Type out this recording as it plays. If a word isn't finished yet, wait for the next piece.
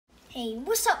Hey,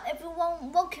 what's up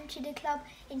everyone? Welcome to the club.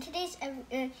 In today's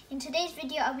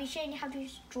video, I'll be showing you how to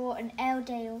draw an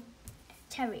Airedale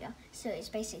Terrier. So it's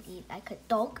basically like a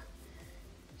dog.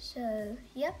 So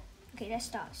yeah, okay, let's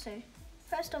start. So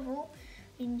first of all,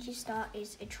 we need to start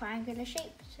is a triangular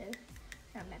shape. So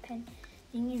grab my pen.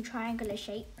 You need a triangular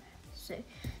shape. So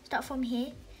start from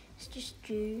here. Let's just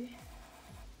do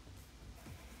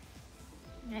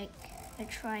like a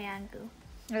triangle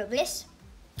like this.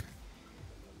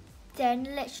 Then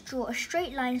let's draw a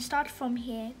straight line, start from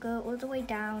here, go all the way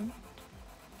down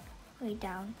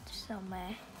to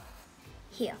somewhere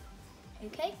here,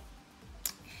 okay?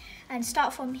 And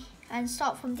start from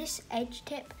this edge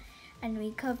tip, and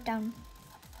we curve down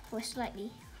for slightly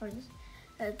for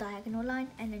a diagonal line,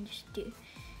 and then just do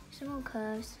small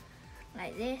curves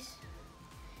like this,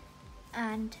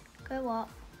 and go up,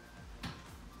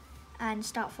 and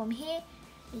start from here.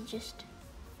 You just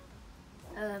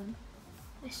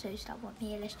so start from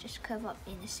here, let's just curve up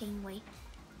in the same way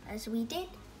as we did.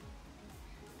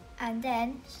 And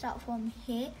then start from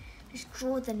here, let's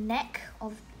draw the neck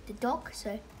of the dog.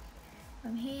 So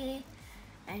from here,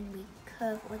 and we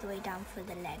curve all the way down for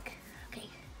the leg. Okay,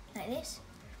 like this.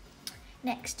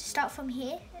 Next, start from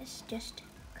here, let's just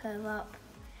curve up,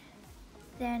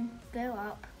 then go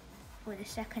up for the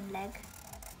second leg,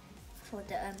 for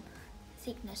the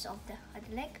thickness of the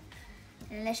other leg.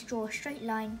 And let's draw a straight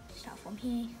line, start from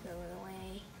here, go all the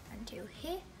way until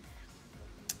here.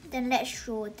 Then let's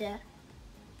draw the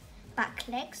back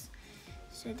legs,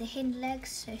 so the hind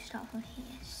legs. So start from here,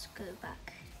 just go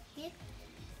back here,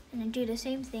 and then do the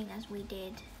same thing as we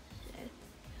did. So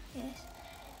yes,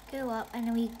 go up, and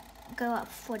then we go up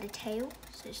for the tail.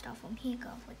 So start from here, go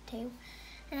up for the tail,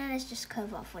 and then let's just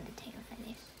curve up for the tail like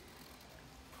this.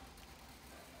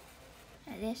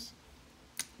 Like this.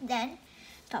 Then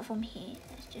start from here,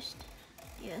 let's just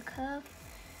do a curve,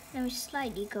 then we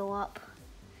slightly go up,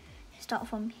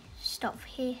 stop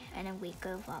here, and then we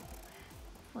go up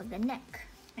for the neck,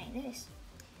 like this.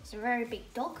 It's a very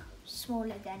big dog,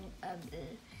 smaller than,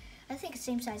 I think it's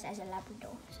the same size as a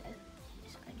Labrador, so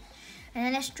it's good. And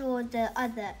then let's draw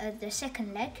the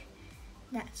second leg,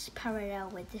 that's parallel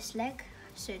with this leg,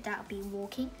 so that'll be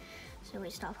walking. So we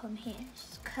start from here,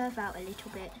 just curve out a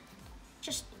little bit,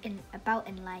 just about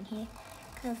in line here.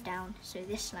 Curve down, so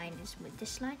this line is with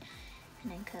this line,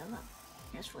 and then curve up.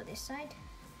 That's for this side,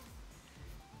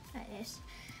 like this.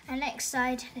 And next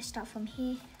side, let's start from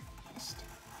here, just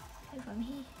go from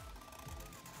here.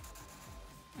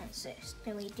 And so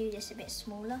then we do this a bit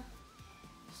smaller,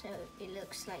 so it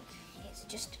looks like it's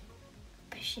just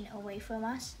pushing it away from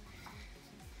us.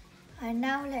 And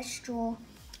now let's draw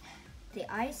the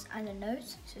eyes and the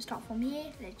nose. So start from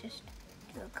here, let's just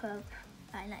do a curve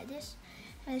line like this.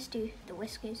 Let's do the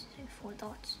whiskers, so 4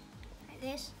 dots like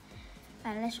this,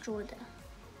 and let's draw the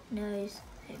nose,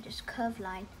 so just curved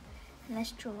line, and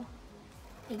let's draw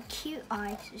a cute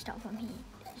eye. So start from here,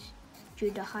 let's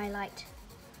do the highlight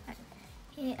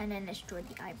here, and then let's draw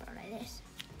the eyebrow like this.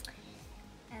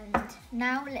 And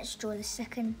now let's draw the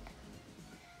second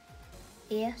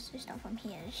ear. So start from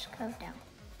here, just curve down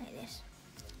like this.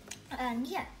 And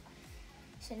yeah.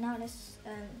 So now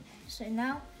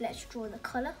let's draw the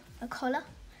collar.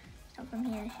 Start from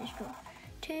here, let's just draw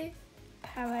 2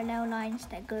 parallel lines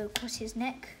that go across his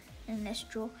neck, and let's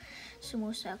draw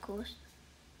small circles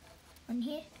on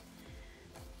here.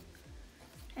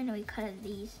 And we color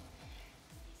these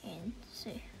in,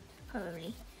 so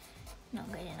probably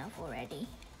not good enough already.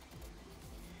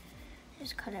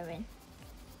 Just color in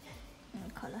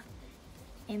and color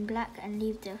in black, and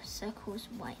leave the circles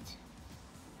white.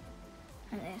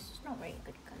 And it's not very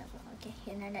good color, but okay.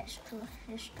 And then let's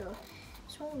draw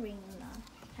small ring around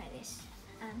like this.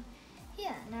 And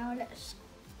yeah, now let's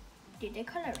do the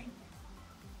coloring.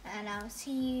 And I'll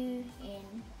see you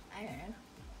in, I don't know,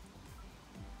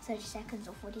 30 seconds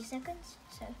or 40 seconds.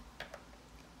 So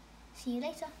see you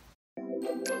later.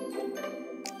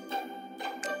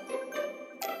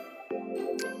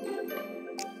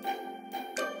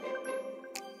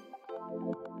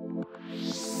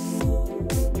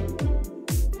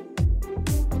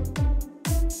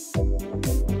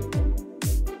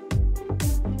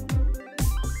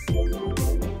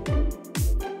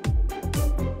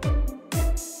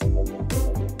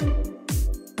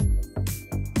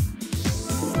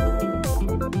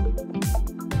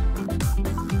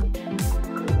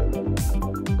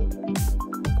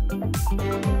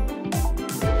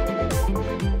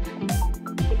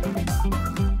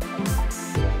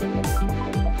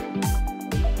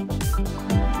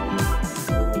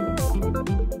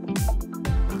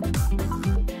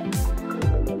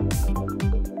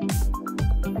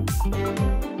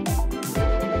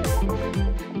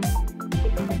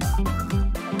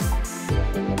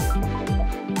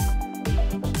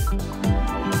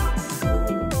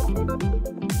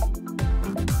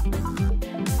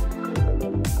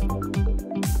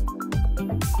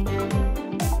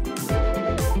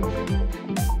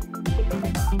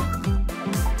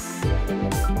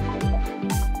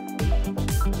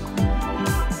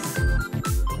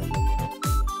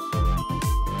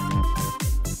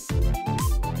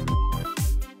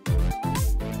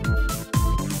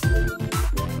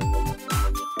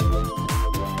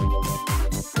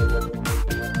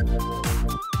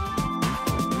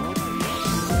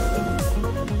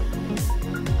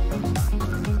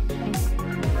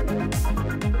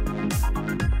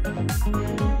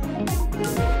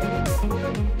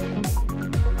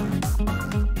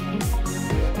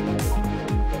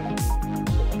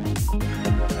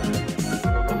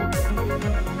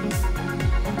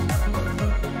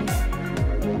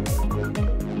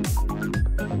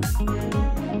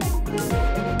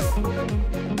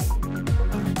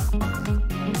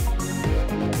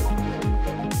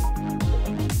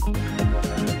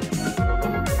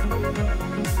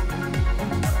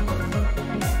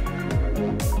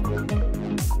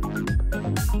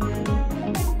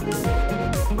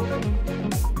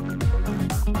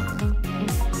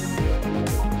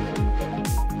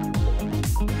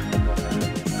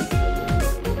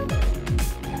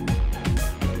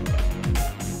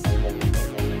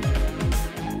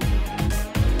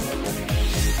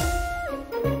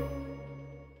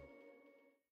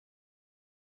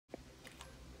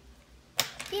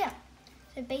 Yeah,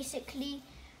 so basically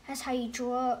that's how you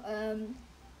draw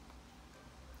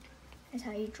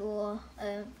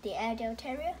the Airedale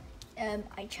Terrier.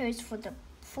 I chose for the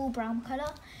full brown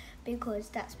colour because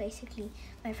that's basically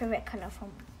my favourite colour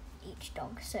from each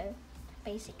dog. So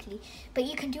basically, but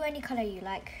you can do any colour you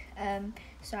like.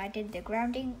 So I did the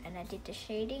grounding and I did the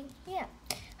shading. Yeah,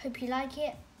 hope you like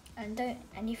it. And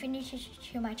if you're new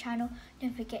to my channel,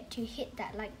 don't forget to hit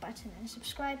that like button and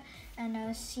subscribe, and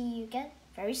I'll see you again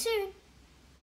very soon.